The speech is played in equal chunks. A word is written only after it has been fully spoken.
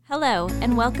Hello,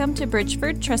 and welcome to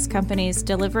Bridgeford Trust Company's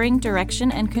Delivering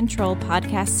Direction and Control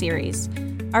podcast series.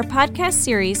 Our podcast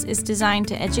series is designed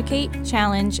to educate,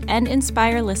 challenge, and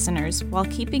inspire listeners while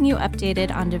keeping you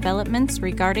updated on developments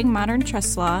regarding modern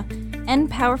trust law and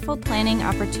powerful planning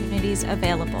opportunities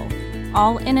available,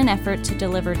 all in an effort to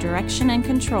deliver direction and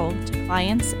control to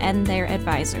clients and their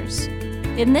advisors.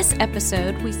 In this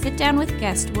episode, we sit down with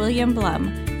guest William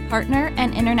Blum, partner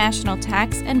and international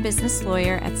tax and business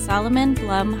lawyer at Salomon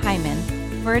Blum Hyman,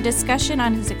 for a discussion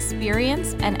on his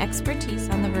experience and expertise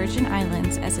on the Virgin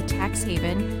Islands as a tax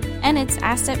haven and its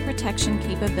asset protection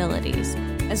capabilities,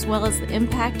 as well as the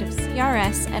impact of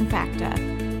CRS and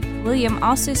FACTA. William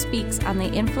also speaks on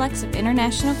the influx of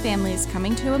international families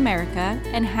coming to America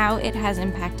and how it has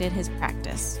impacted his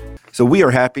practice. So we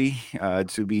are happy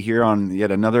to be here on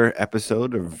yet another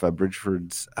episode of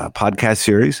Bridgeford's podcast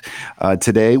series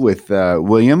today with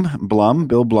William Blum,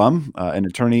 Bill Blum, an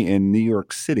attorney in New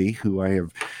York City who I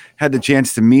have had the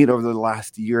chance to meet over the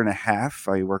last year and a half.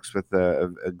 He works with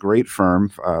a great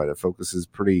firm that focuses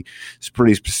pretty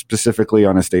specifically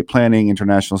on estate planning,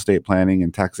 international estate planning,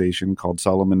 and taxation called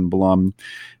Salomon Blum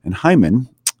and Hyman.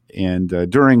 And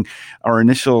during our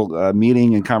initial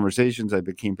meeting and conversations, I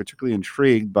became particularly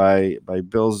intrigued by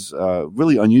Bill's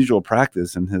really unusual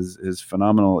practice and his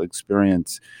phenomenal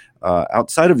experience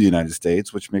outside of the United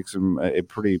States, which makes him a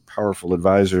pretty powerful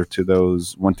advisor to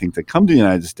those wanting to come to the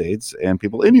United States and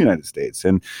people in the United States.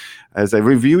 And as I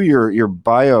review your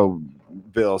bio,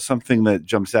 Bill, something that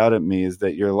jumps out at me is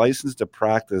that you're licensed to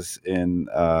practice in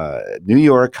New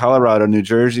York, Colorado, New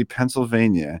Jersey,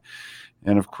 Pennsylvania,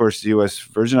 and of course, the U.S.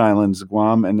 Virgin Islands,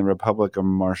 Guam, and the Republic of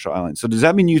Marshall Islands. So does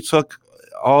that mean you took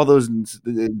all those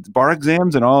bar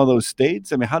exams in all of those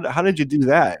states? I mean, how did you do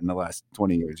that in the last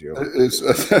 20 years? It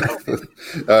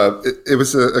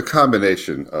was a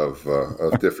combination of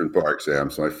different bar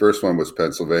exams. My first one was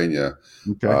Pennsylvania.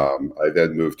 Okay. I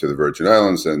then moved to the Virgin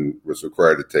Islands and was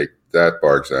required to take that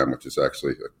bar exam, which is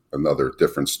actually another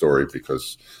different story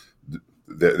because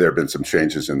there have been some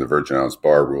changes in the Virgin Islands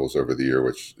bar rules over the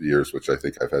years, which I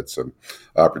think I've had some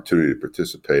opportunity to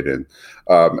participate in.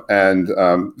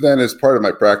 Then as part of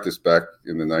my practice back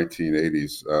in the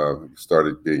 1980s,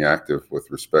 started being active with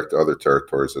respect to other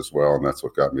territories as well, and that's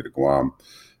what got me to Guam.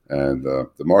 And the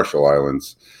Marshall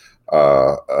Islands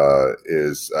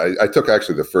I took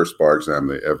actually the first bar exam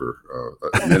they ever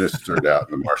administered out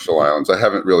in the Marshall Islands. I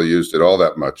haven't really used it all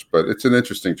that much, but it's an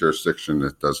interesting jurisdiction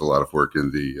that does a lot of work in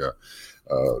the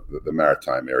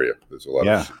maritime area. There's a lot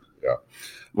of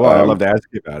Well, I'd love to ask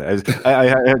you about it. I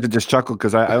had to just chuckle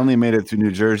because I only made it through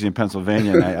New Jersey and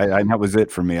Pennsylvania, and that was it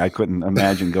for me. I couldn't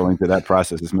imagine going through that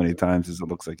process as many times as it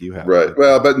looks like you have. Right.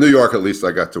 Well, but New York, at least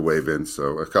I got to wave in,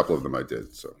 so a couple of them I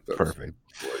did. So perfect.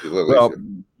 Well,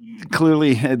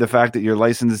 clearly, the fact that you're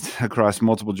licensed across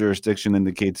multiple jurisdictions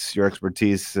indicates your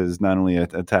expertise as not only a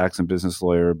tax and business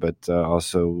lawyer, but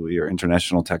also your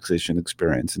international taxation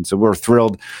experience. And so we're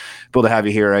thrilled, Bill, to have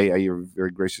you here. You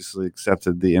very graciously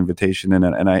accepted the invitation,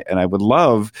 and I would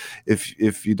love,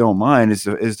 if you don't mind,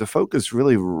 is to focus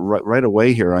really right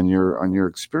away here on your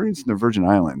experience in the Virgin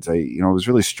Islands. I was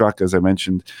really struck, as I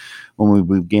mentioned when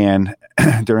we began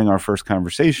during our first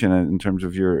conversation, in terms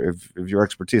of your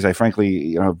expertise. I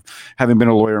frankly, having been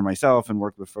a lawyer myself and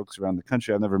worked with folks around the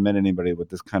country, I've never met anybody with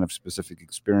this kind of specific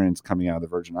experience coming out of the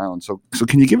Virgin Islands. So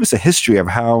can you give us a history of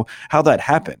how that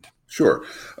happened? Sure.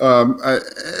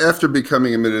 After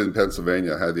becoming admitted in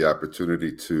Pennsylvania, I had the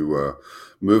opportunity to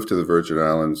move to the Virgin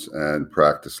Islands and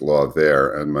practice law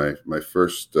there. And my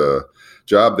first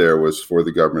job there was for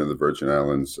the government of the Virgin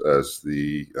Islands as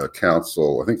the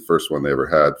counsel, I think the first one they ever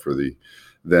had for the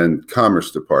then Commerce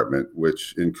Department,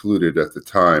 which included at the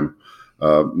time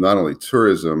not only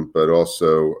tourism, but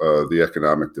also the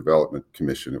Economic Development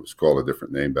Commission. It was called a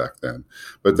different name back then.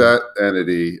 But that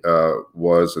entity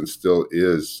was and still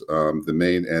is the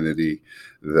main entity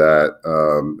that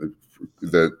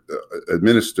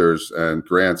administers and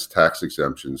grants tax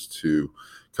exemptions to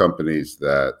companies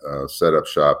that set up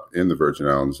shop in the Virgin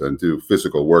Islands and do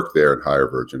physical work there and hire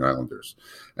Virgin Islanders.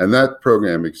 And that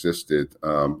program existed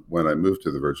when I moved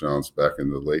to the Virgin Islands back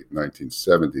in the late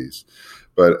 1970s.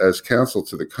 But as counsel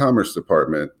to the Commerce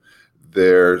Department,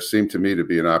 there seemed to me to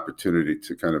be an opportunity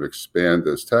to kind of expand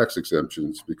those tax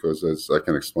exemptions because, as I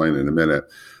can explain in a minute,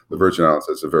 the Virgin Islands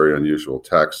has a very unusual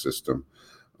tax system.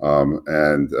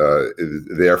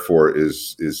 It therefore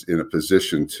is in a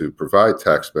position to provide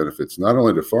tax benefits not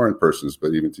only to foreign persons,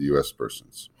 but even to U.S.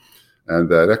 persons. And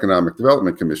that Economic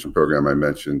Development Commission program I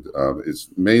mentioned is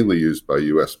mainly used by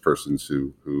U.S. persons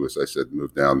who, as I said,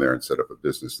 move down there and set up a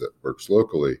business that works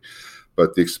locally.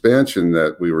 But the expansion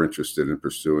that we were interested in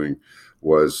pursuing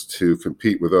was to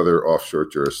compete with other offshore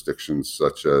jurisdictions,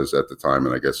 such as at the time,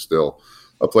 and I guess still,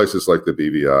 places like the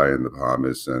BVI and the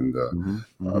Bahamas and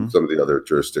some of the other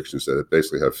jurisdictions that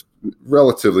basically have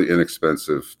relatively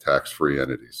inexpensive tax-free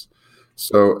entities.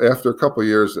 So after a couple of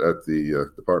years at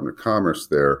the Department of Commerce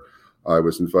there, I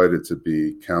was invited to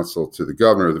be counsel to the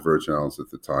governor of the Virgin Islands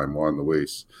at the time, Juan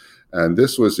Luis. And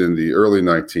this was in the early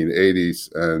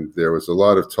 1980s, and there was a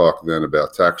lot of talk then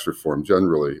about tax reform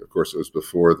generally. Of course, it was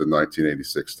before the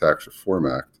 1986 Tax Reform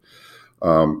Act.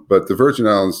 But the Virgin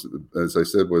Islands, as I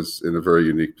said, was in a very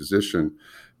unique position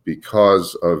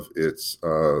because of its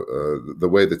the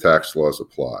way the tax laws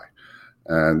apply.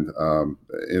 And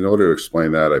in order to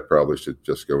explain that, I probably should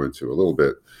just go into a little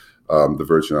bit the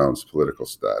Virgin Islands political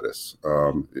status.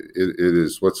 It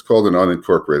is what's called an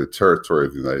unincorporated territory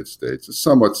of the United States. It's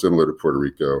somewhat similar to Puerto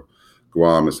Rico.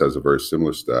 Guam has a very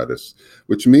similar status,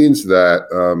 which means that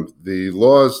the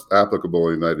laws applicable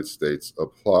in the United States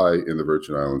apply in the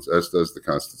Virgin Islands, as does the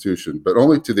Constitution, but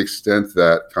only to the extent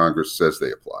that Congress says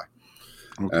they apply.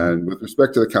 Okay. And with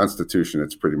respect to the Constitution,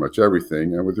 it's pretty much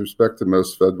everything. And with respect to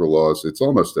most federal laws, it's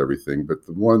almost everything. But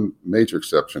the one major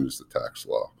exception is the tax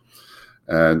law.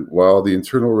 And while the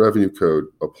Internal Revenue Code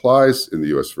applies in the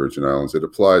U.S. Virgin Islands, it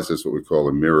applies as what we call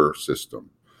a mirror system,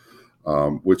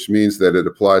 which means that it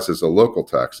applies as a local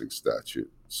taxing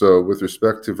statute. So with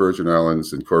respect to Virgin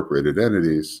Islands incorporated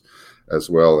entities, as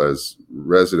well as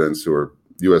residents who are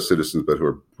U.S. citizens but who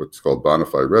are what's called bona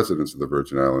fide residents of the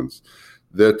Virgin Islands,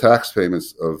 the tax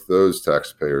payments of those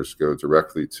taxpayers go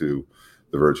directly to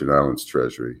the Virgin Islands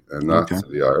Treasury and not to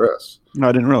the IRS. No,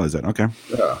 I didn't realize that. Okay.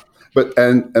 Yeah. But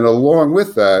and along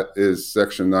with that is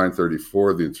Section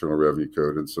 934 of the Internal Revenue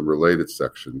Code and some related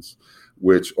sections,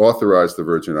 which authorize the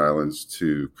Virgin Islands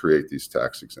to create these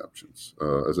tax exemptions.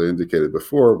 As I indicated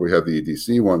before, we have the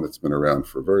EDC one that's been around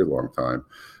for a very long time.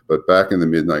 But back in the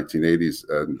mid-1980s,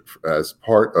 and as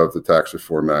part of the Tax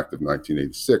Reform Act of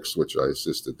 1986, which I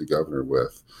assisted the governor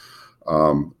with,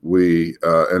 we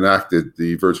enacted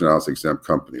the Virgin Islands Exempt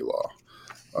Company Law.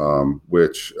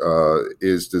 Which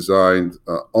is designed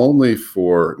only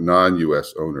for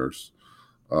non-U.S. owners,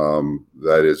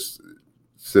 that is,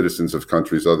 citizens of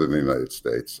countries other than the United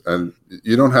States. And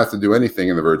you don't have to do anything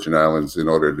in the Virgin Islands in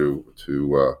order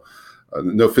to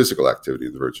no physical activity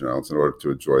in the Virgin Islands in order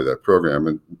to enjoy that program.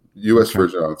 And U.S.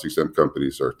 Virgin Islands exempt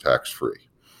companies are tax-free.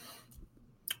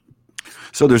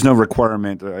 So there's no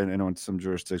requirement. I know in some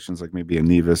jurisdictions, like maybe in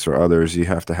Nevis or others, you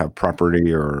have to have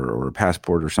property or a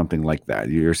passport or something like that.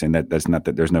 You're saying that that's not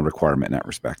that there's no requirement in that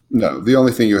respect. No, the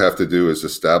only thing you have to do is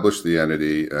establish the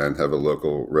entity and have a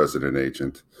local resident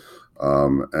agent.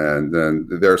 And then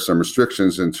there are some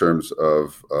restrictions in terms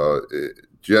of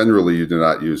generally you do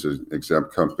not use an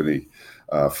exempt company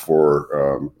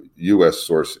for U.S.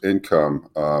 source income.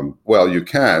 Well, you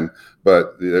can,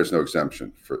 but there's no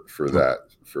exemption for that.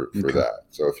 For that.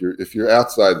 So if you're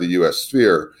outside the U.S.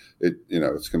 sphere,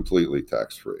 it's completely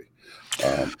tax free.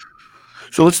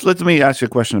 So let me ask you a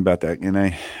question about that. And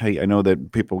I know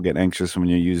that people get anxious when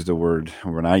you use the word,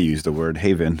 or when I use the word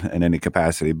haven in any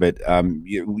capacity, but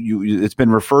it's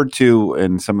been referred to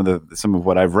in some of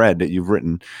what I've read that you've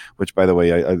written, which, by the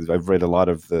way, I've read a lot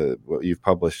of what you've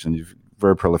published, and you've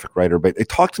very prolific writer. But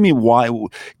talk to me,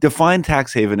 define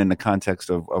tax haven in the context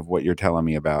of what you're telling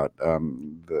me about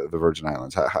the Virgin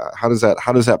Islands. How does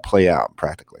that play out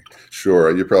practically?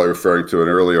 Sure. You're probably referring to an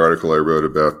early article I wrote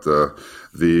about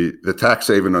the tax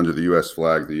haven under the U.S.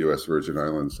 flag, the U.S. Virgin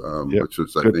Islands, which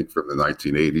was, I think, from the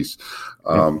 1980s.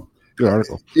 Good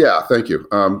article. Yeah, thank you.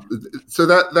 So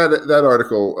that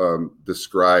article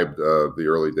described the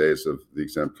early days of the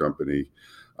exempt company,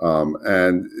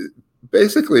 and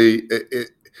basically,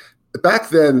 back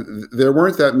then, there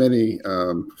weren't that many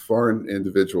foreign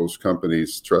individuals,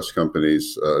 companies, trust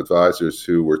companies, advisors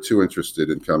who were too interested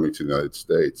in coming to the United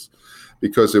States,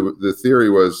 because the theory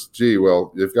was, gee,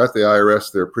 well, you've got the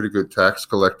IRS, they're a pretty good tax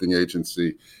collecting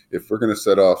agency. If we're going to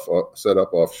set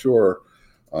up offshore,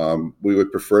 we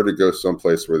would prefer to go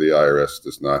someplace where the IRS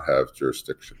does not have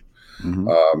jurisdiction.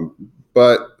 Mm-hmm.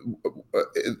 But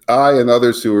I and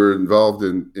others who were involved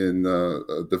in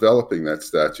developing that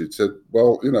statute said,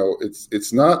 well,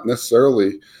 it's not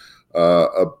necessarily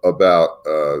about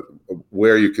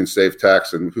where you can save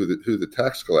tax and who the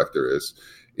tax collector is.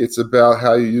 It's about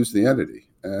how you use the entity.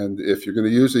 And if you're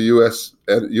going to use a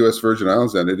U.S. Virgin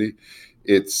Islands entity,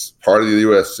 it's part of the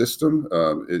U.S. system.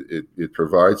 It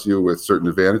provides you with certain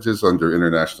advantages under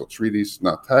international treaties,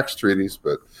 not tax treaties,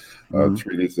 but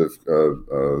treaties of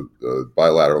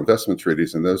bilateral investment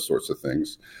treaties and those sorts of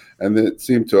things. And it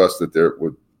seemed to us that there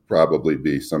would probably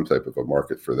be some type of a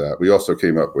market for that. We also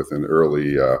came up with an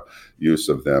early use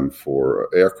of them for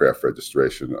aircraft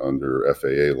registration under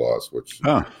FAA laws,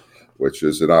 which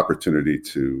is an opportunity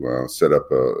to set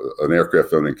up an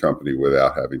aircraft owning company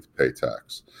without having to pay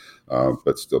tax,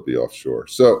 but still be offshore.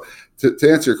 So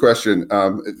to answer your question,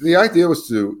 the idea was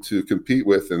to compete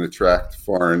with and attract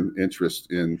foreign interest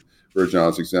in Virgin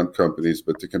Islands exempt companies,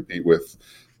 but to compete with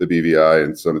the BVI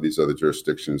and some of these other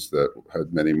jurisdictions that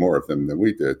had many more of them than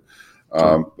we did.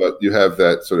 But you have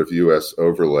that sort of U.S.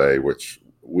 overlay, which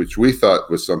we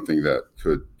thought was something that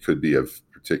could be of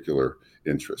particular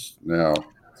interest. Now,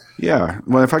 yeah.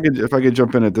 Well, if I could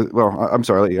jump in I'm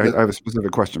sorry. I have a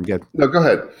specific question. No, go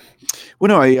ahead. Well,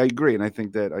 no, I agree, and I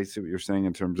think that I see what you're saying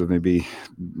in terms of maybe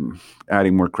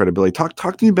adding more credibility.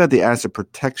 Talk to me about the asset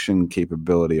protection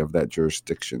capability of that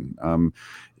jurisdiction.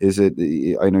 Is it?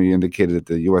 I know you indicated that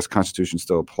the U.S. Constitution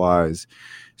still applies.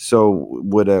 So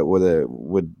would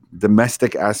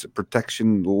domestic asset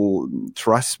protection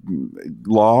trust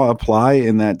law apply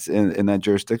in that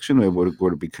jurisdiction?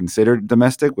 Would it be considered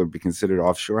domestic? Would it be considered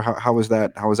offshore? How is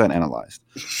that analyzed?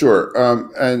 Sure.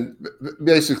 And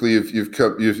basically, you've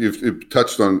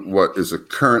touched on what is a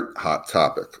current hot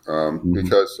topic,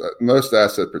 because most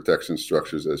asset protection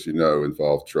structures, as you know,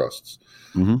 involve trusts.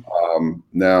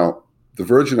 Now, the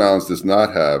Virgin Islands does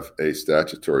not have a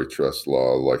statutory trust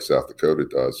law like South Dakota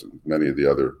does, and many of the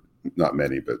other, not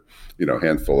many, but a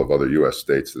handful of other U.S.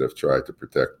 states that have tried to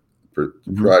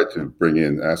bring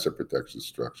in asset protection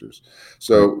structures.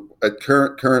 So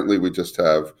currently, we just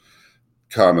have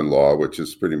common law, which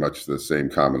is pretty much the same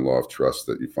common law of trust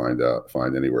that you find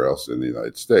anywhere else in the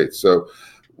United States. So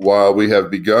while we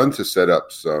have begun to set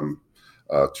up some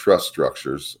trust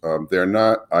structures, they're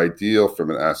not ideal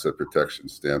from an asset protection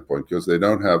standpoint because they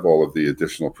don't have all of the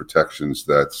additional protections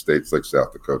that states like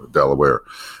South Dakota, Delaware,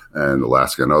 and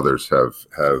Alaska and others have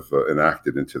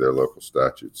enacted into their local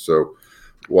statutes. So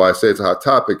why I say it's a hot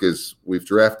topic is we've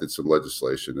drafted some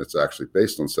legislation that's actually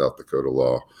based on South Dakota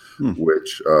law,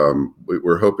 which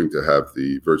we're hoping to have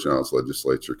the Virgin Islands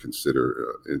legislature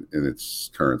consider in its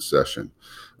current session.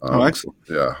 Excellent.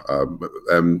 Yeah.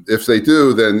 And if they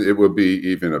do, then it will be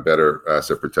even a better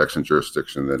asset protection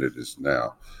jurisdiction than it is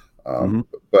now.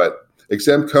 But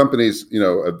exempt companies,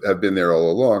 have been there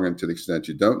all along. And to the extent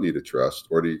you don't need a trust,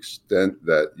 or to the extent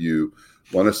that you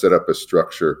want to set up a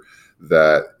structure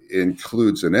that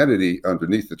includes an entity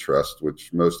underneath the trust,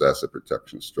 which most asset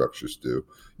protection structures do,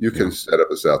 you can set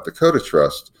up a South Dakota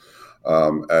trust,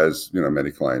 as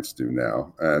many clients do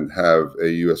now, and have a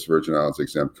U.S. Virgin Islands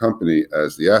exempt company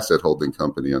as the asset holding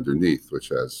company underneath, which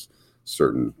has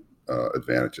certain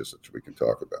advantages that we can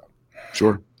talk about.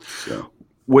 Sure. So.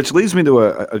 Which leads me to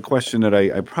a question that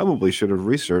I probably should have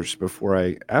researched before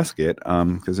I ask it,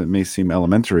 because it may seem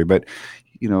elementary, but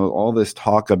all this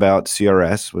talk about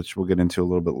CRS, which we'll get into a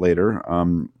little bit later,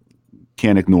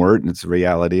 can't ignore it, and it's a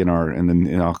reality in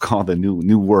I'll call the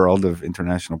new world of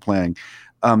international planning.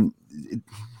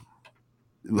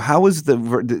 How was did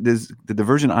the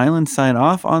Virgin Islands sign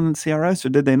off on CRS, or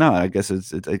did they not? I guess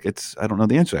it's I don't know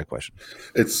the answer to that question.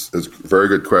 It's a very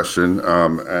good question,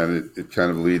 and it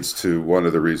kind of leads to one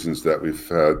of the reasons that we've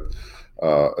had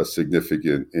a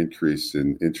significant increase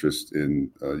in interest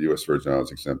in U.S. Virgin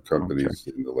Islands exempt companies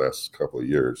in the last couple of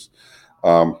years.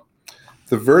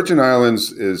 The Virgin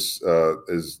Islands is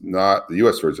not, the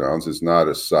U.S. Virgin Islands is not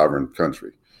a sovereign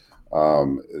country.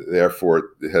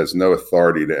 Therefore, it has no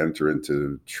authority to enter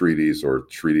into treaties or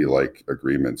treaty-like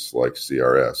agreements like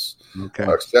CRS,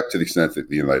 except to the extent that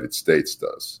the United States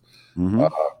does.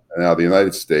 Now, the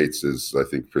United States is, I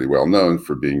think, pretty well known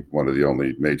for being one of the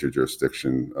only major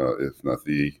jurisdiction, if not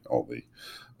the only,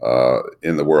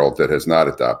 in the world that has not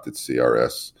adopted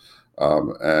CRS.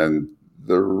 And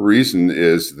the reason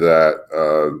is that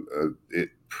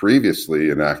it previously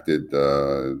enacted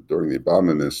during the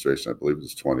Obama administration, I believe it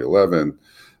was 2011,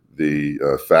 the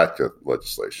FATCA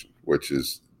legislation, which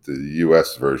is the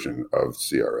U.S. version of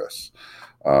CRS.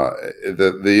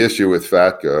 The issue with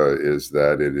FATCA is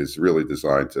that it is really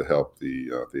designed to help the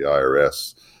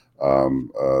IRS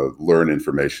learn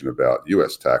information about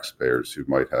U.S. taxpayers who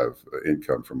might have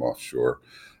income from offshore,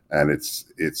 and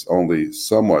it's only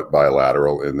somewhat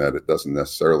bilateral in that it doesn't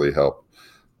necessarily help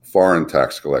foreign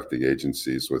tax collecting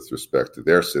agencies with respect to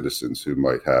their citizens who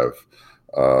might have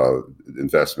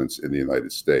investments in the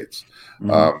United States. And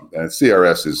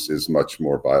CRS is much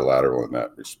more bilateral in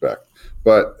that respect.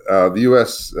 But the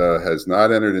U.S. has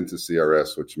not entered into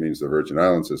CRS, which means the Virgin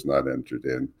Islands has not entered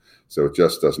in. So it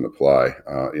just doesn't apply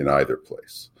in either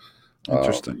place.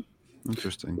 Interesting.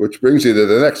 Which brings you to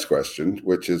the next question,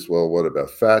 which is, well, what about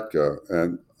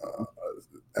FATCA?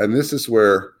 And this is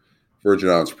where Virgin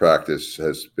Islands practice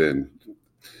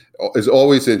is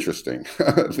always interesting,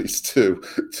 at least to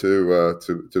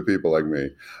people like me.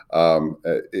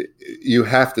 You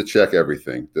have to check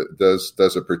everything.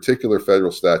 Does a particular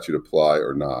federal statute apply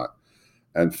or not?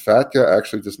 And FATCA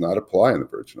actually does not apply in the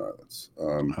Virgin Islands.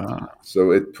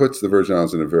 So it puts the Virgin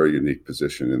Islands in a very unique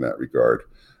position in that regard.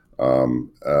 The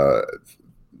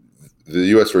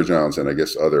U.S. Virgin Islands and I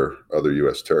guess other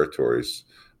U.S. territories,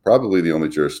 probably the only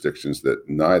jurisdictions that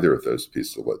neither of those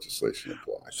pieces of legislation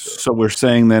apply to. So we're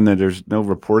saying then that there's no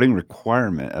reporting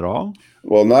requirement at all?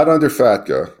 Well, not under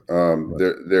FATCA.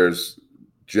 There's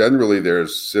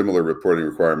similar reporting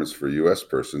requirements for U.S.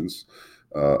 persons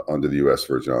under the U.S.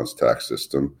 Virgin Islands tax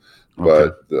system,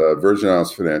 but Virgin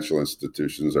Islands financial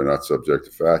institutions are not subject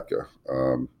to FATCA.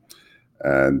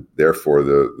 And therefore,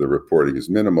 the reporting is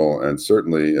minimal. And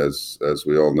certainly, as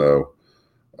we all know,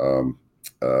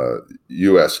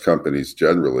 U.S. companies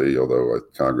generally, although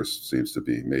Congress seems to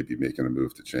be maybe making a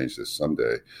move to change this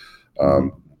someday,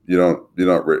 you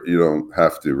don't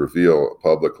have to reveal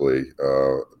publicly.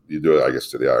 You do it, I guess,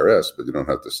 to the IRS, but you don't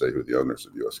have to say who the owners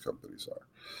of U.S. companies are.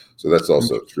 So that's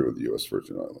also true of the U.S.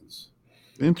 Virgin Islands.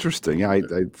 Interesting. Yeah,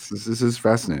 this is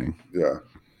fascinating. Yeah.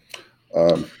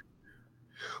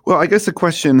 Well, I guess the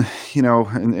question,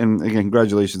 and again,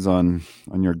 congratulations on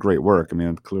your great work. I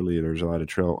mean, clearly there's a lot of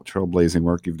trailblazing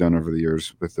work you've done over the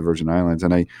years with the Virgin Islands.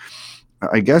 And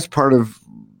I guess part of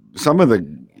some of the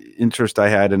interest I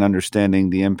had in understanding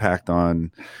the impact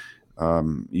on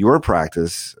your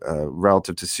practice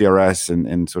relative to CRS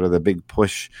and sort of the big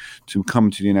push to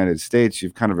come to the United States,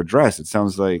 you've kind of addressed. It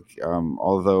sounds like,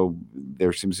 although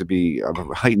there seems to be a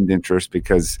heightened interest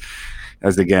because,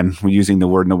 as again, we're using the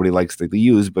word nobody likes to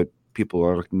use, but people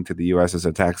are looking to the U.S. as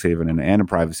a tax haven and a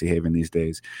privacy haven these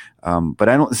days. But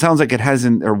it sounds like it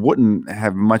hasn't or wouldn't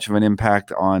have much of an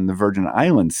impact on the Virgin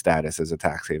Islands status as a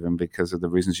tax haven because of the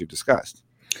reasons you've discussed.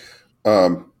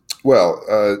 The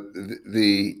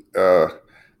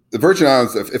Virgin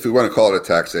Islands, if we want to call it a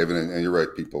tax haven, and you're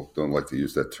right, people don't like to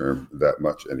use that term that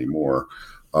much anymore.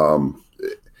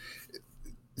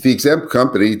 The exempt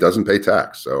company doesn't pay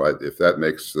tax. So if that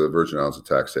makes the Virgin Islands a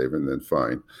tax haven, then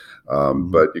fine.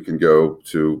 But you can go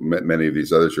to many of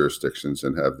these other jurisdictions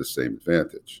and have the same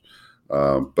advantage.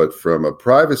 But from a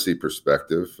privacy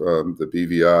perspective, the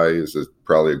BVI is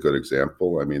probably a good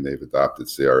example. I mean, they've adopted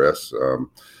CRS,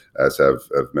 as have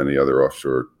many other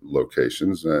offshore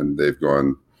locations, and they've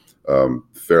gone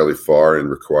fairly far in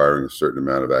requiring a certain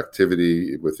amount of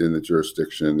activity within the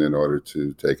jurisdiction in order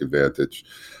to take advantage.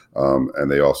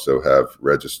 And they also have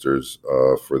registers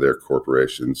for their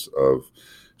corporations of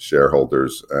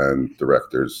shareholders and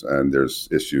directors. And there's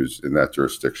issues in that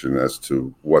jurisdiction as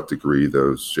to what degree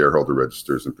those shareholder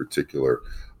registers in particular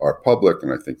are public.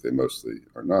 And I think they mostly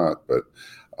are not. But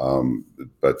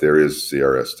there is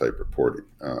CRS type reporting.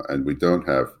 And we don't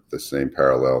have the same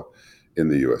parallel in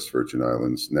the U.S. Virgin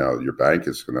Islands. Now, your bank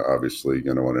is obviously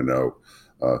going to want to know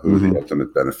who the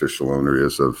ultimate beneficial owner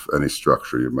is of any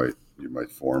structure you might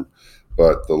form,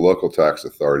 but the local tax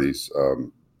authorities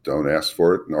don't ask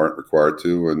for it and aren't required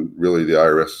to, and really the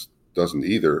IRS doesn't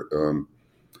either.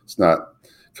 It's not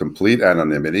complete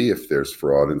anonymity if there's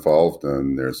fraud involved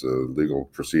and there's a legal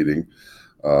proceeding.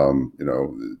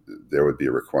 There would be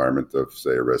a requirement of,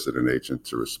 say, a resident agent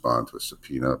to respond to a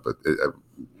subpoena, but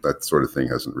that sort of thing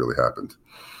hasn't really happened.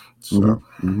 So,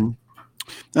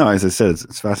 No, as I said,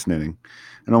 it's fascinating,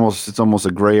 and it's almost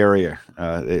a gray area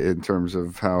in terms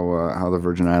of how the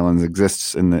Virgin Islands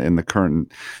exists in the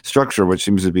current structure, which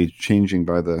seems to be changing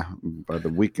by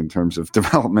the week in terms of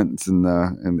developments in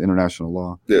international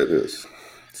law. Yeah, it is.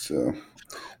 So.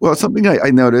 Well, something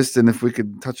I noticed, and if we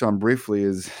could touch on briefly,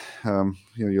 is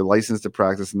you're licensed to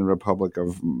practice in the Republic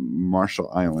of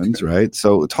Marshall Islands, right?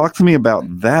 So talk to me about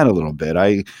that a little bit.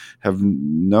 I have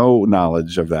no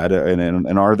knowledge of that,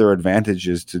 and are there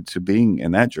advantages to being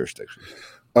in that jurisdiction?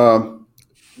 To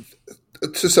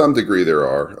some degree, there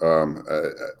are.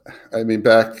 I mean,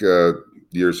 back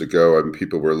years ago,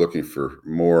 people were looking for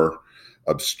more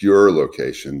obscure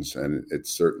locations, and it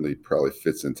certainly probably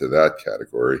fits into that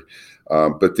category.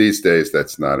 But these days,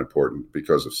 that's not important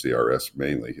because of CRS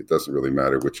mainly. It doesn't really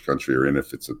matter which country you're in.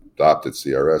 If it's adopted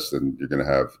CRS, then you're going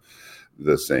to have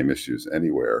the same issues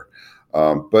anywhere.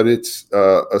 But it's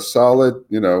a solid,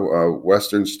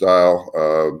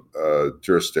 Western-style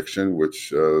jurisdiction,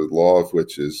 which law of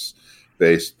which is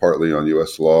based partly on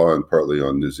U.S. law and partly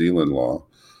on New Zealand law.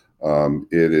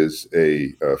 It is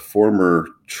a former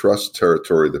trust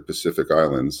territory, the Pacific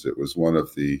Islands. It was one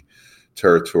of the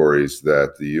territories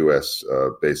that the U.S.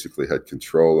 basically had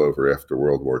control over after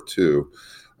World War II.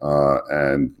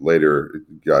 and later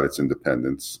got its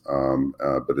independence,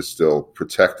 but is still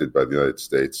protected by the United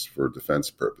States for defense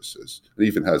purposes. It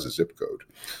even has a zip code,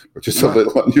 which is a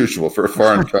little unusual for a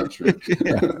foreign country.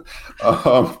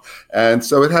 And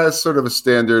so it has sort of a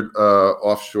standard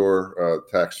offshore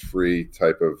tax-free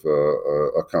type of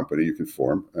a company you can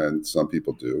form, and some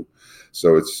people do.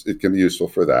 So it can be useful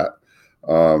for that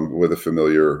with a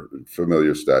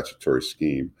familiar statutory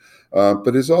scheme.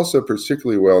 But is also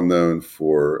particularly well known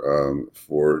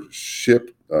for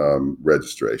ship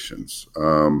registrations.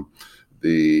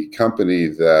 The company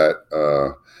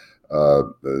that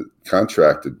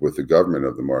contracted with the government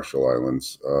of the Marshall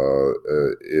Islands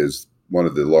is one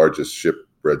of the largest ship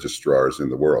registrars in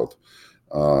the world,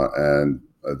 and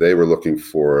they were looking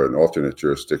for an alternate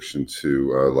jurisdiction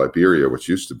to Liberia, which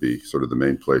used to be sort of the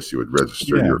main place you would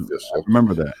register your vessel. I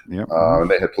remember that. Yeah, and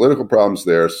they had political problems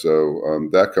there, so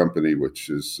that company, which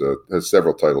has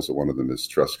several titles, but one of them is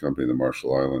Trust Company in the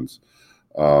Marshall Islands,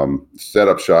 set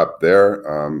up shop there,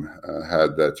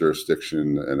 had that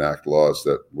jurisdiction, enact laws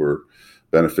that were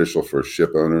beneficial for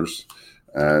ship owners,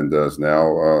 and is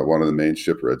now one of the main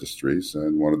ship registries.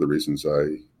 And one of the reasons I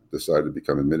decided to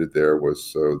become admitted there was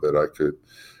so that I could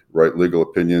write legal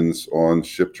opinions on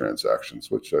ship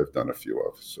transactions, which I've done a few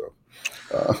of. So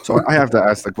I have to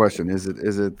ask the question: Is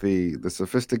it the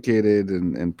sophisticated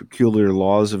and peculiar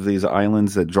laws of these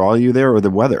islands that draw you there, or the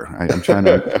weather? I'm trying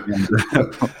to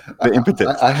the impetus.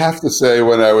 I have to say,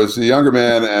 when I was a younger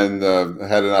man and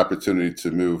had an opportunity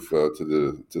to move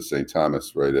to St.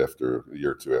 Thomas right after a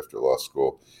year or two after law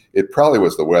school, it probably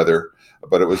was the weather,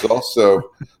 but it was also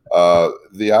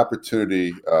the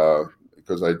opportunity.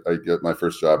 Because I get my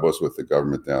first job was with the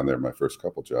government down there, my first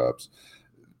couple jobs.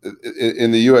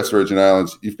 In the U.S. Virgin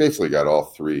Islands, you've basically got all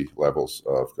three levels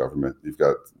of government. You've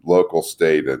got local,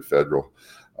 state, and federal.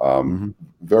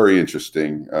 Very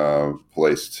interesting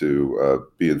place to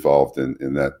be involved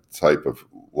in that type of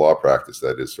law practice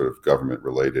that is sort of government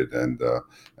related and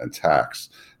tax.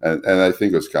 And I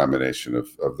think it was a combination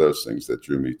of those things that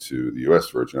drew me to the U.S.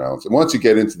 Virgin Islands. And once you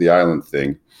get into the island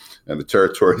thing and the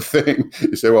territory thing,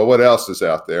 you say, well, what else is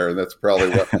out there? And that's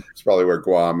probably where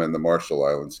Guam and the Marshall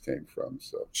Islands came from.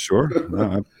 So sure.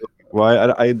 No,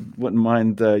 well, I wouldn't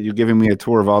mind you giving me a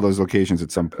tour of all those locations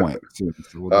at some point.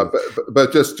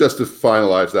 But just to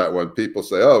finalize that one, people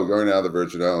say, oh, going out of the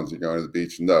Virgin Islands, you're going to the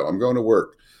beach. No, I'm going to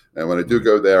work. And when I do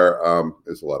go there,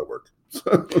 it's a lot of work.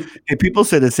 Hey, people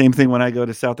say the same thing when I go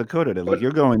to South Dakota. They're like,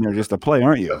 you're going there just to play,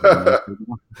 aren't you?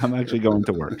 I'm actually going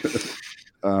to work.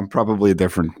 Probably a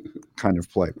different kind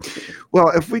of play. Well,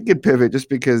 if we could pivot, just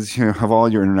because of all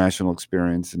your international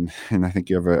experience, and I think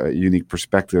you have a unique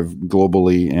perspective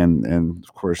globally and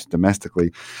of course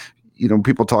domestically.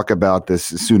 People talk about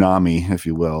this tsunami, if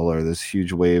you will, or this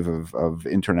huge wave of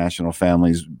international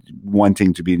families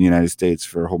wanting to be in the United States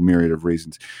for a whole myriad of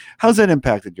reasons. How's that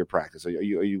impacted your practice?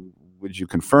 Would you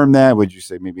confirm that? Would you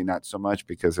say maybe not so much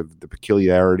because of the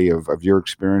peculiarity of your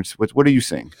experience? What are you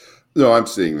seeing? No, I'm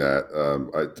seeing that.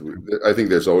 I think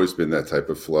there's always been that type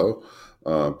of flow,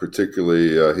 particularly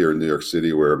here in New York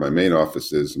City, where my main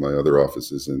office is. My other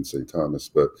office is in St. Thomas,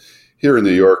 but here in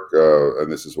New York,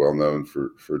 and this is well known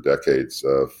for decades,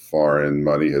 foreign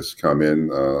money has come in.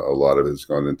 A lot of it has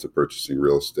gone into purchasing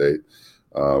real estate,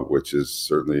 which is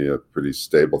certainly a pretty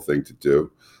stable thing to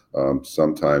do.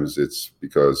 Sometimes it's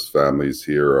because families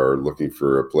here are looking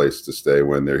for a place to stay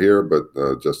when they're here, but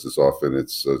just as often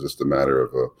it's just a matter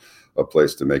of a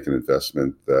place to make an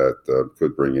investment that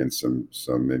could bring in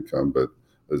some income, but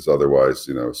is otherwise,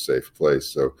 a safe place.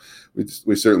 So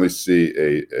we certainly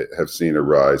have seen a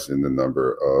rise in the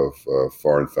number of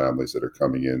foreign families that are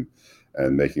coming in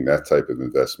and making that type of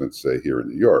investment, say here in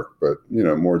New York. But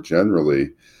more generally,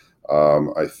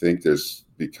 I think there's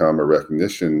become a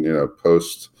recognition,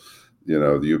 post the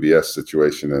UBS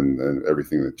situation and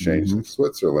everything that changed in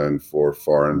Switzerland, for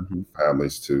foreign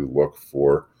families to look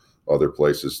for other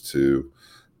places to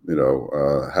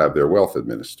have their wealth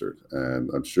administered.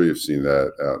 And I'm sure you've seen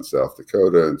that out in South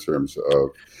Dakota in terms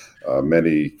of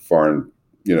many foreign,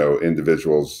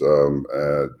 individuals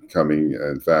coming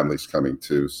and families coming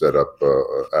to set up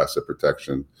asset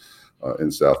protection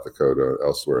in South Dakota,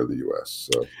 elsewhere in the U.S.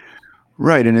 So.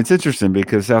 Right, and it's interesting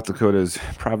because South Dakota's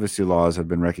privacy laws have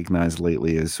been recognized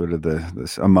lately as sort of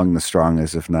among the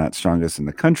strongest, if not strongest, in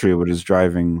the country, which is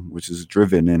driving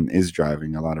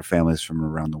a lot of families from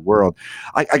around the world.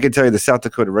 I can tell you the South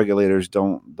Dakota regulators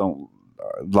don't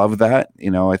love that.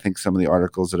 I think some of the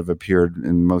articles that have appeared, in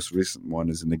the most recent one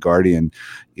is in The Guardian,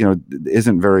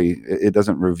 it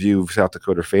doesn't review South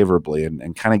Dakota favorably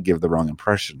and kind of give the wrong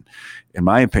impression. In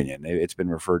my opinion, it's been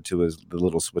referred to as the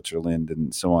little Switzerland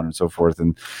and so on and so forth.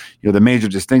 And, the major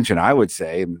distinction I would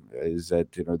say is that,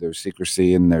 there's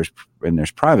secrecy and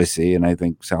there's privacy. And I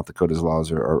think South Dakota's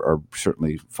laws are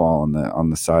certainly fall on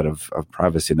the side of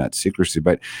privacy, not secrecy.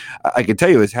 But I can tell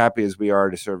you, as happy as we are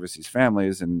to service these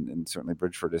families, and certainly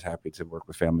Bridgeford is happy to work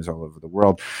with families all over the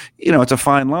world, it's a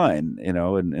fine line,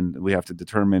 and we have to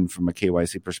determine from a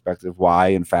KYC perspective why,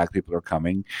 in fact, people are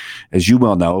coming. As you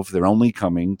well know, if they're only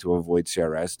coming to avoid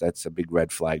CRS, that's a big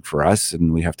red flag for us,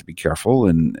 and we have to be careful.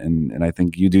 And I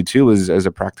think you do too, as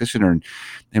a practitioner.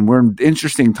 And we're in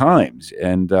interesting times,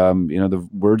 and the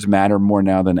words matter more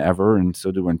now than ever, and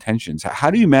so do intentions.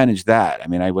 How do you manage that? I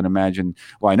mean, I would imagine.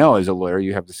 Well, I know as a lawyer,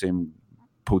 you have the same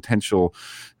potential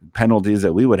penalties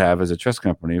that we would have as a trust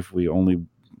company if we only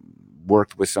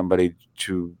worked with somebody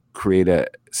to create a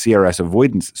CRS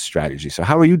avoidance strategy. So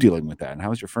how are you dealing with that, and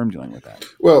how is your firm dealing with that?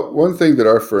 Well, one thing that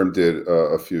our firm did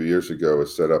a few years ago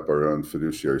is set up our own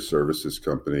fiduciary services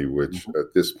company, which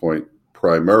at this point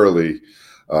primarily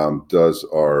does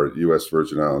our U.S.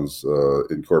 Virgin Islands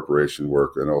incorporation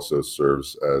work, and also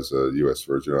serves as a U.S.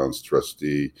 Virgin Islands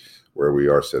trustee, where we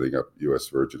are setting up U.S.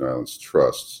 Virgin Islands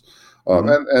trusts,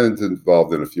 and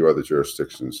involved in a few other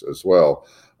jurisdictions as well.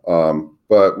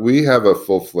 But we have a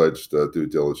full-fledged due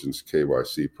diligence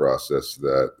KYC process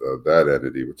that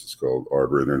entity, which is called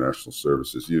Arbor International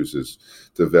Services, uses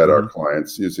to vet our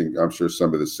clients using, I'm sure,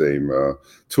 some of the same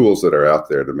tools that are out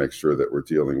there to make sure that we're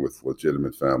dealing with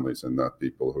legitimate families and not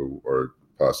people who are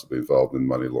possibly involved in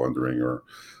money laundering or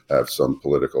have some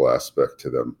political aspect to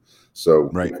them. So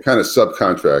we kind of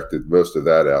subcontracted most of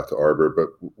that out to Arbor, but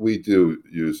we do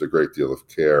use a great deal of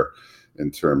care in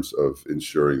terms of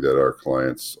ensuring that our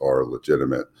clients are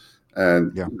legitimate.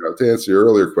 And to answer your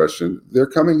earlier question, they're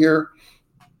coming here,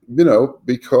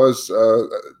 because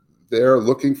they're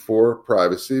looking for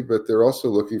privacy, but they're also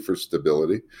looking for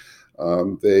stability.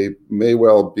 They may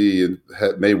well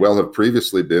have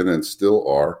previously been and still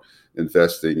are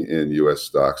investing in U.S.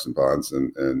 stocks and bonds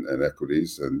and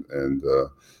equities and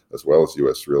as well as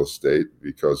U.S. real estate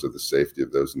because of the safety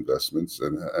of those investments,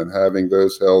 and having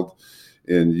those held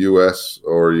in U.S.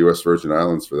 or U.S. Virgin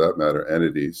Islands, for that matter,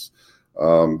 entities,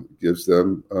 gives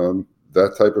them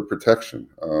that type of protection.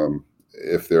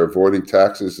 If they're avoiding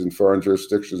taxes in foreign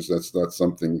jurisdictions, that's not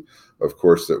something, of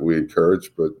course, that we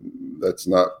encourage, but that's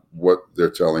not what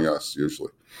they're telling us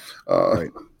usually.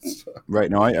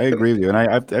 Right. No, I agree with you. And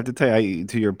I have to tell you,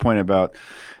 to your point about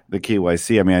the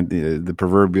KYC, I mean, the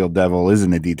proverbial devil is in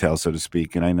the details, so to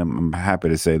speak. And I'm happy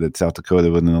to say that South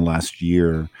Dakota, within the last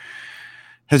year,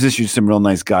 has issued some real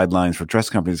nice guidelines for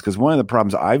trust companies. Because one of the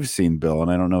problems I've seen, Bill, and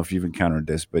I don't know if you've encountered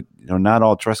this, but not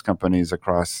all trust companies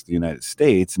across the United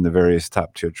States and the various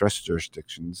top tier trust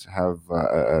jurisdictions have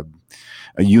a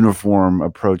uniform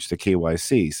approach to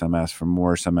KYC. Some ask for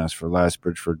more, some ask for less.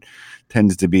 Bridgeford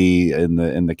tends to be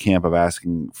in the camp of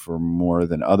asking for more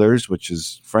than others, which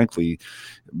has frankly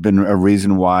been a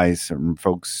reason why certain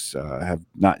folks have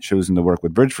not chosen to work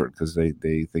with Bridgeford, because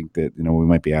they think that we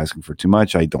might be asking for too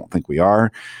much. I don't think we are.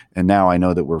 And now I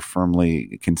know that we're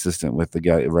firmly consistent with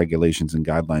the regulations and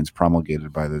guidelines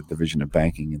promulgated by the Division of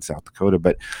Banking in South Dakota.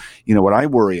 But, what I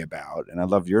worry about, and I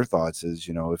love your thoughts, is,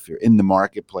 if you're in the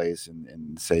marketplace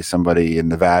and say somebody in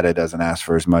Nevada doesn't ask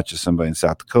for as much as somebody in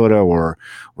South Dakota, or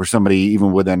somebody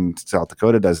even within South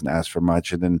Dakota doesn't ask for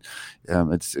much, and then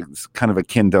it's kind of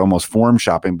akin to almost form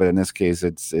shopping. But in this case,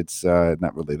 it's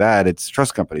not really that. It's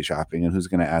trust company shopping, and who's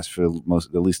going to ask for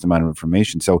the least amount of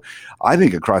information. So I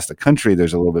think across the country,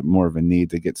 there's a little bit more of a need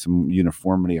to get some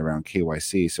uniformity around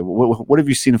KYC. So what have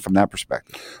you seen from that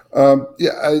perspective?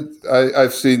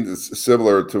 I've seen this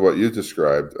similar to what you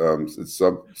described.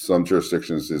 Some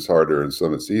jurisdictions is harder and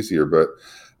some it's easier, but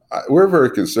we're a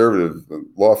very conservative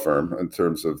law firm in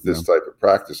terms of this type of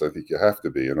practice. I think you have to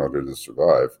be in order to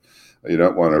survive. You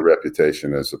don't want a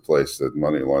reputation as a place that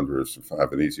money launderers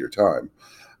have an easier time.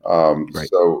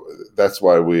 So that's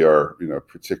why we are,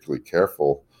 particularly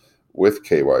careful with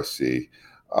KYC.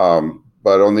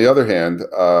 But on the other hand,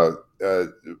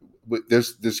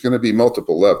 there's going to be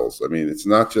multiple levels. I mean, it's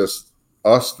not just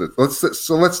us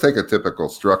let's take a typical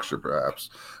structure,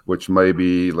 perhaps, which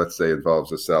maybe, let's say,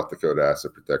 involves a South Dakota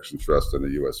Asset Protection Trust and a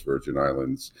U.S. Virgin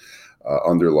Islands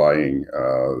underlying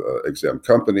exempt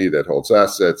company that holds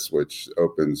assets, which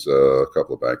opens a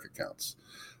couple of bank accounts.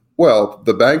 Well,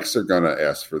 the banks are going to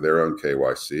ask for their own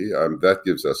KYC. That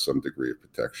gives us some degree of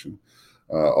protection.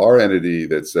 Our entity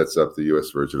that sets up the U.S.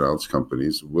 Virgin Islands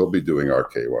companies will be doing our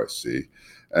KYC.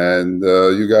 And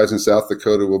you guys in South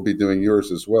Dakota will be doing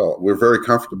yours as well. We're very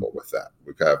comfortable with that.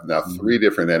 We have now 3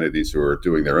 different entities who are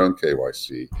doing their own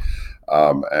KYC.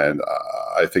 And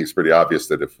I think it's pretty obvious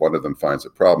that if one of them finds a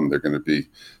problem, they're going to be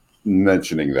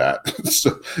mentioning that.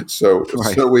 So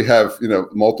we have,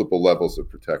 multiple levels of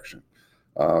protection.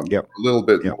 A little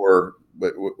bit more,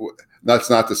 but that's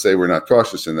not to say we're not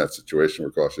cautious in that situation.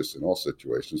 We're cautious in all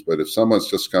situations. But if someone's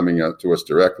just coming out to us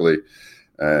directly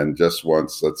and just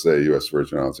wants, let's say, U.S.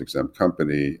 Virgin Islands exempt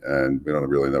company, and we don't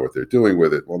really know what they're doing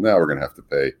with it, well, now we're going to have to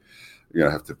pay. You're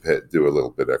going to have to do a little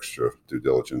bit extra due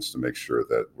diligence to make sure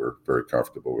that we're very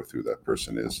comfortable with who that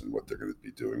person is and what they're going to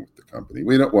be doing with the company.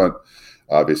 We don't want,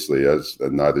 obviously, as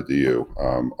neither do you,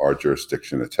 our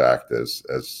jurisdiction attacked as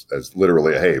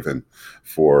literally a haven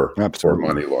for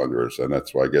money launderers, and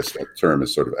that's why I guess that term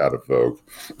is sort of out of vogue.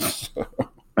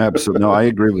 Absolutely, no, I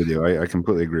agree with you. I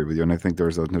completely agree with you, and I think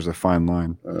there's a fine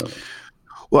line.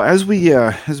 Well, as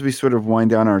we sort of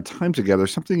wind down our time together,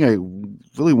 something I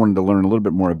really wanted to learn a little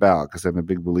bit more about, because I'm a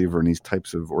big believer in these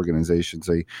types of organizations.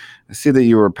 I see that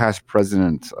you were past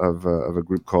president of a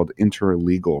group called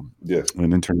Interlegal,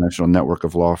 an international network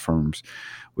of law firms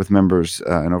with members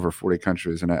in over 40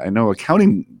 countries. And I know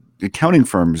accounting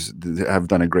firms have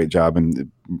done a great job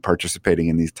in participating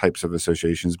in these types of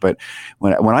associations. But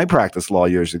when I practiced law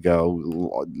years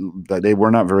ago, they were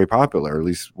not very popular, at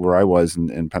least where I was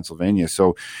in Pennsylvania.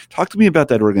 So talk to me about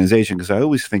that organization, because I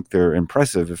always think they're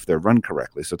impressive if they're run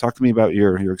correctly. So talk to me about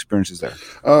your experiences there.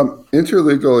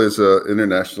 Interlegal is an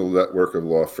international network of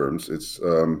law firms. It's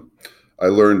I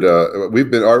learned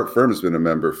our firm has been a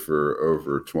member for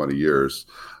over 20 years.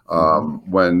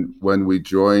 When we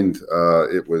joined,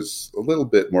 it was a little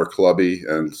bit more clubby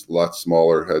and a lot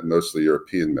smaller, had mostly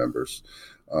European members.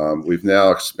 We've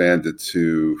now expanded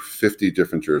to 50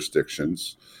 different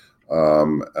jurisdictions,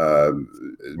 about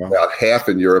half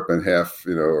in Europe and half,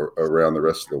 around the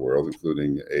rest of the world,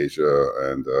 including Asia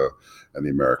and the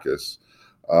Americas.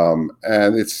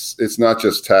 And it's not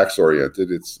just tax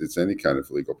oriented; it's any kind of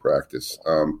legal practice.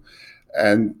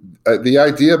 And the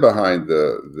idea behind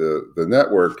the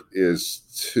network is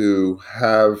to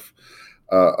have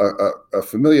a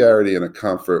familiarity and a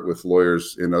comfort with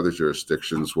lawyers in other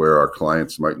jurisdictions where our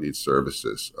clients might need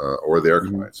services or their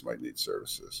clients might need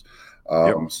services.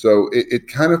 So it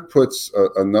kind of puts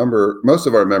a number. Most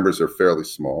of our members are fairly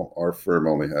small. Our firm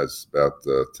only has about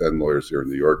 10 lawyers here in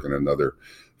New York and another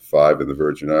 5 in the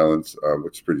Virgin Islands,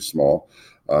 which is pretty small.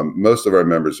 Most of our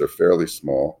members are fairly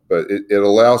small, but it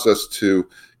allows us to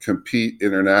compete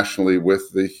internationally with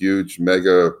the huge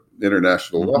mega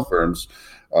international law firms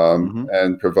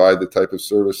and provide the type of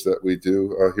service that we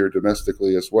do here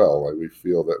domestically as well. We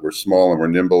feel that we're small and we're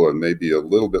nimble and maybe a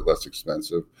little bit less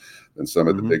expensive than some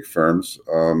of the big firms,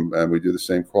 and we do the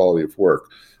same quality of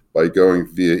work. By going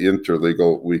via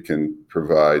Interlegal, we can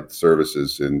provide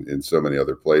services in so many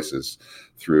other places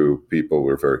through people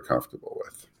we're very comfortable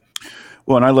with.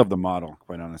 Well, and I love the model,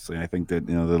 quite honestly. I think that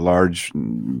the large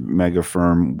mega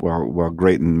firm, while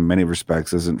great in many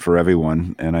respects, isn't for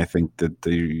everyone. And I think that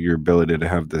your ability to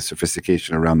have the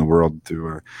sophistication around the world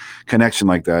through a connection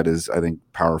like that is, I think,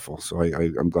 powerful. So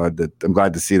I'm glad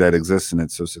to see that exists and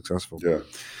it's so successful. Yeah.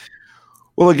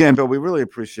 Well, again, Bill, we really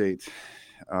appreciate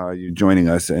you joining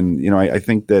us, and I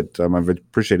think that I've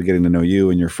appreciated getting to know you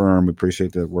and your firm. We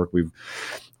appreciate the work we've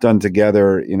done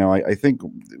together. I think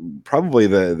probably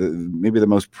maybe the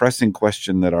most pressing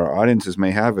question that our audiences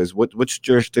may have is which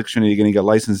jurisdiction are you going to get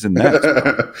licensed in next?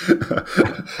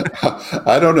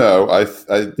 I don't know. I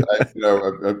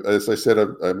as I said,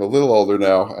 I'm a little older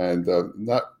now and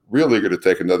not really going to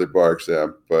take another bar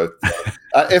exam. But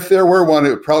if there were one, it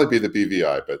would probably be the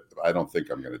BVI. But I don't think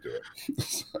I'm going to do it.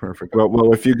 Perfect.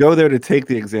 Well, if you go there to take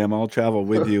the exam, I'll travel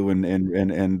with you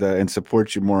and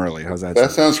support you morally. How's that?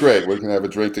 That sounds great. We can have a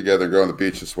drink together and go on the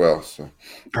beach as well. So.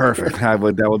 Perfect. That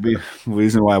would be the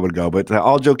reason why I would go. But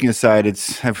all joking aside,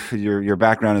 your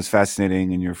background is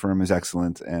fascinating and your firm is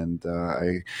excellent. And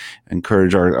I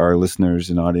encourage our listeners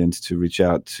and audience to reach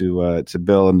out to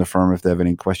Bill and the firm if they have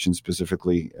any questions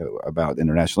specifically about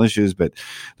international issues. But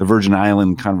the Virgin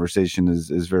Island conversation is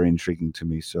very intriguing to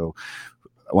me. So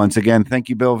once again, thank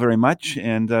you, Bill, very much,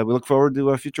 and we look forward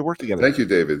to future work together. Thank you,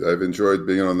 David. I've enjoyed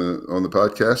being on the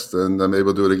podcast, and I'm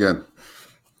able to do it again.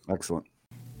 Excellent.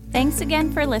 Thanks again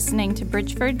for listening to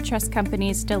Bridgeford Trust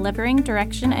Company's Delivering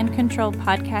Direction and Control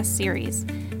podcast series.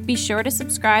 Be sure to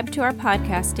subscribe to our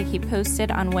podcast to keep posted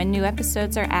on when new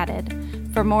episodes are added.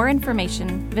 For more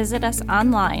information, visit us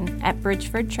online at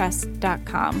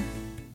bridgefordtrust.com.